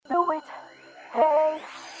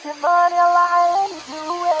What's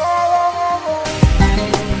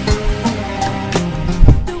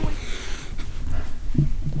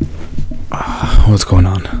going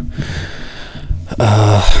on?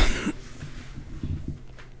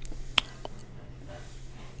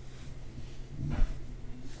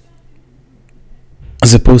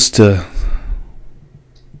 As opposed to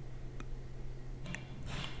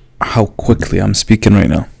how quickly I'm speaking right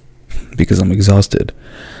now, because I'm exhausted.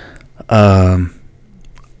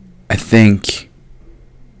 I think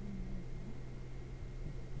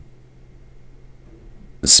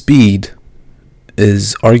speed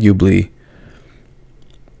is arguably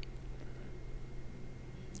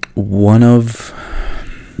one of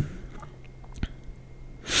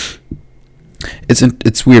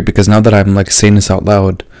it's weird, because now that I'm like saying this out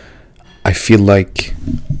loud, I feel like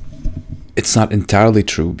it's not entirely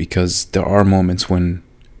true, because there are moments when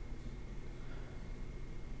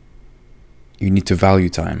you need to value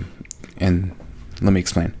time. And let me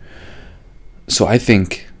explain. So I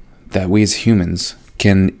think that we as humans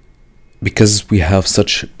can, because we have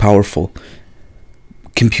such powerful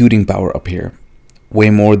computing power up here,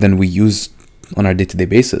 way more than we use on our day-to-day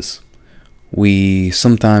basis, we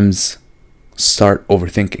sometimes start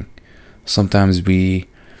overthinking. Sometimes we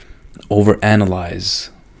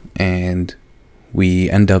overanalyze, and we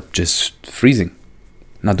end up just freezing,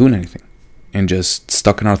 not doing anything, and just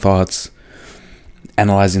stuck in our thoughts,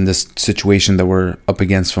 analyzing this situation that we're up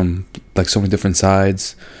against from like so many different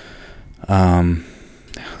sides, trying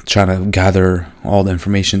to gather all the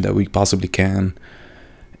information that we possibly can,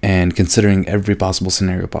 and considering every possible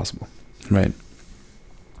scenario possible, right?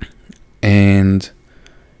 And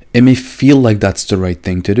it may feel like that's the right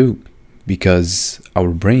thing to do, because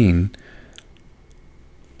our brain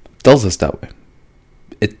tells us that way.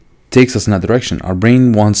 It takes us in that direction. Our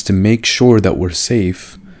brain wants to make sure that we're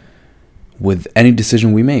safe with any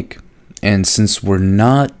decision we make. And since we're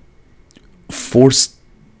not forced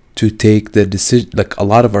to take the decision, like a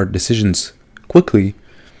lot of our decisions quickly,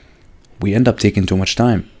 we end up taking too much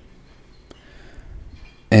time.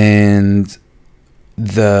 And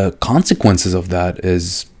the consequences of that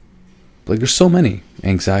is, like, there's so many: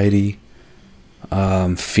 anxiety,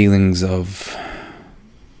 feelings of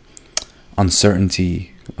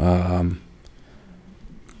uncertainty,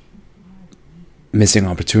 missing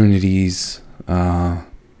opportunities,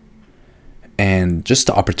 and just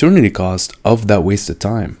the opportunity cost of that wasted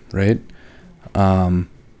time, right?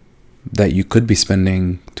 That you could be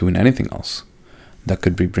spending doing anything else that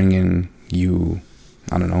could be bringing you,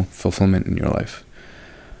 I don't know, fulfillment in your life.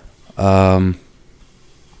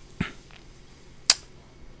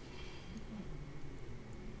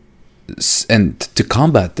 And to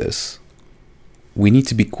combat this, we need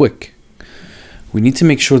to be quick. We need to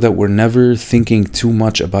make sure that we're never thinking too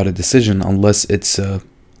much about a decision unless it's a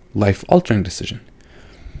life-altering decision.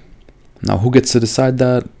 Now, who gets to decide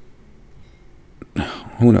that?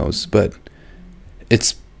 Who knows? But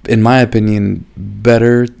it's, in my opinion,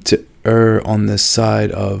 better to err on this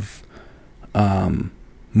side of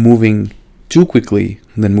moving too quickly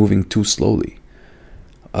than moving too slowly.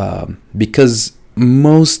 Because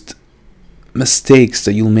most mistakes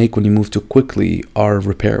that you'll make when you move too quickly are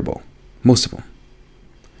repairable. Most of them.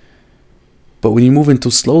 But when you move in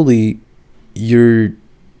too slowly, you're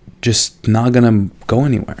just not gonna go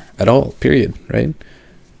anywhere at all, period, right?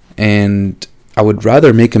 And I would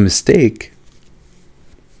rather make a mistake.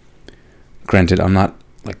 Granted, I'm not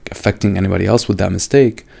like affecting anybody else with that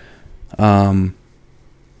mistake,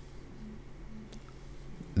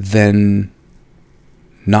 than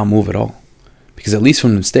not move at all. Because at least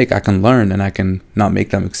from the mistake, I can learn and I can not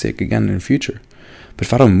make that mistake again in the future. But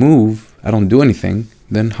if I don't move, I don't do anything,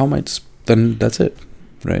 then how am I then that's it,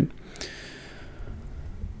 right?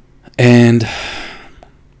 And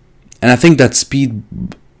I think that speed,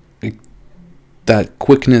 that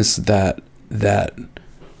quickness, that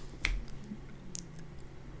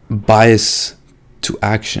bias to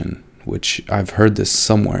action, which I've heard this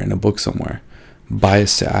somewhere in a book somewhere,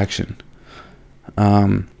 bias to action,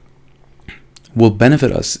 will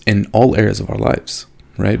benefit us in all areas of our lives,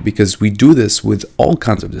 right? Because we do this with all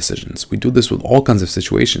kinds of decisions. We do this with all kinds of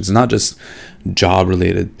situations, not just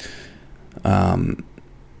job-related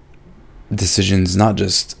decisions, not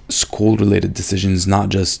just school-related decisions, not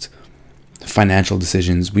just financial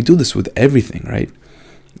decisions. We do this with everything, right?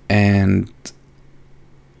 And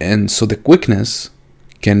so the quickness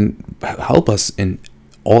can help us in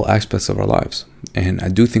all aspects of our lives. And I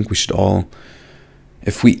do think we should all,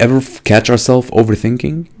 if we ever catch ourselves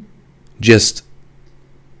overthinking, just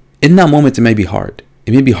in that moment, it may be hard.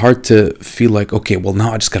 It may be hard to feel like, okay, well,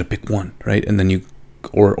 now I just got to pick one, right? And then you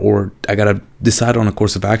or I gotta decide on a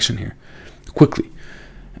course of action here quickly.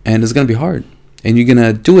 And it's gonna be hard. And you're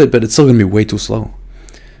gonna do it, but it's still gonna be way too slow.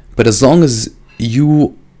 But as long as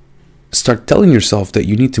you start telling yourself that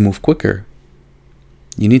you need to move quicker,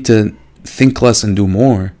 you need to think less and do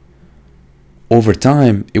more, over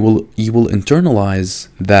time you will internalize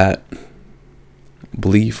that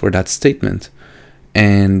belief or that statement,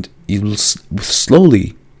 and you will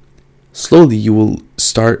slowly you will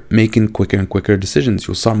start making quicker and quicker decisions.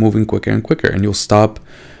 You'll start moving quicker and quicker, and you'll stop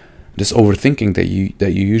this overthinking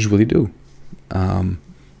that you usually do.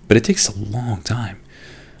 But it takes a long time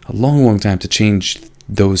to change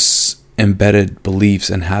those embedded beliefs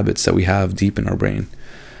and habits that we have deep in our brain.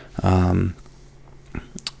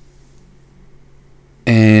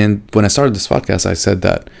 And when I started this podcast, I said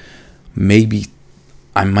that maybe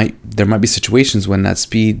there might be situations when that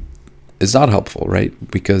speed is not helpful, right?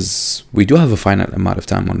 Because we do have a finite amount of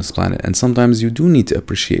time on this planet, and sometimes you do need to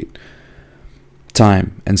appreciate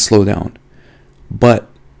time and slow down. But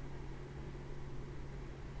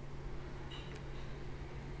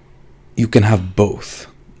you can have both.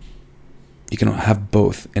 You can have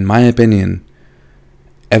both. In my opinion,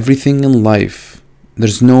 everything in life,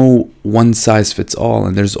 there's no one size fits all,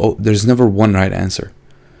 and there's never one right answer.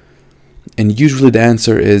 And usually the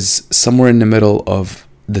answer is somewhere in the middle of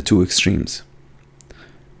the two extremes.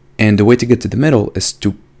 And the way to get to the middle is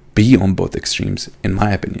to be on both extremes, in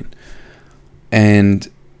my opinion. And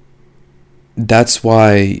that's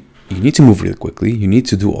why you need to move really quickly. You need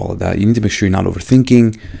to do all of that. You need to make sure you're not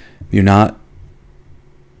overthinking. You're not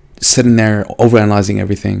sitting there overanalyzing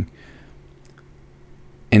everything.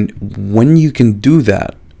 And when you can do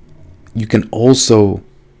that, you can also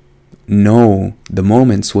know the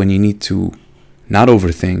moments when you need to not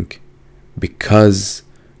overthink,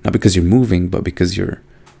 not because you're moving, but because you're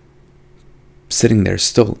sitting there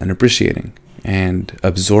still and appreciating and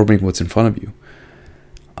absorbing what's in front of you.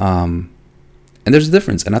 And there's a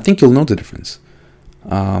difference, and I think you'll know the difference.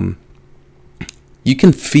 You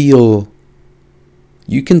can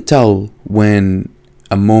tell when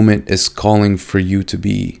a moment is calling for you to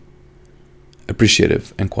be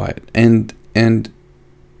appreciative and quiet, and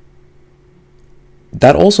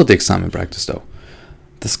that also takes time and practice, though.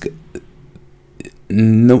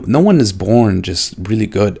 No one is born just really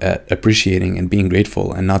good at appreciating and being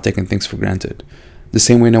grateful and not taking things for granted. The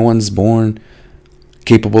same way no one's born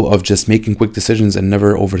capable of just making quick decisions and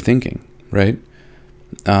never overthinking, right?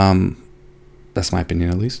 That's my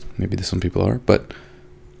opinion, at least. Maybe some people are, but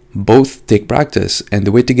both take practice, and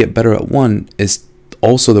the way to get better at one is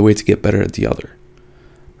also the way to get better at the other.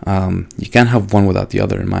 You can't have one without the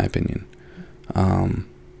other, in my opinion.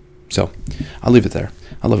 So I'll leave it there.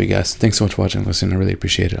 I love you guys. Thanks so much for watching and listening. I really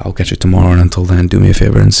appreciate it. I'll catch you tomorrow, and until then, do me a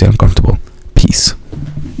favor and stay uncomfortable. Peace.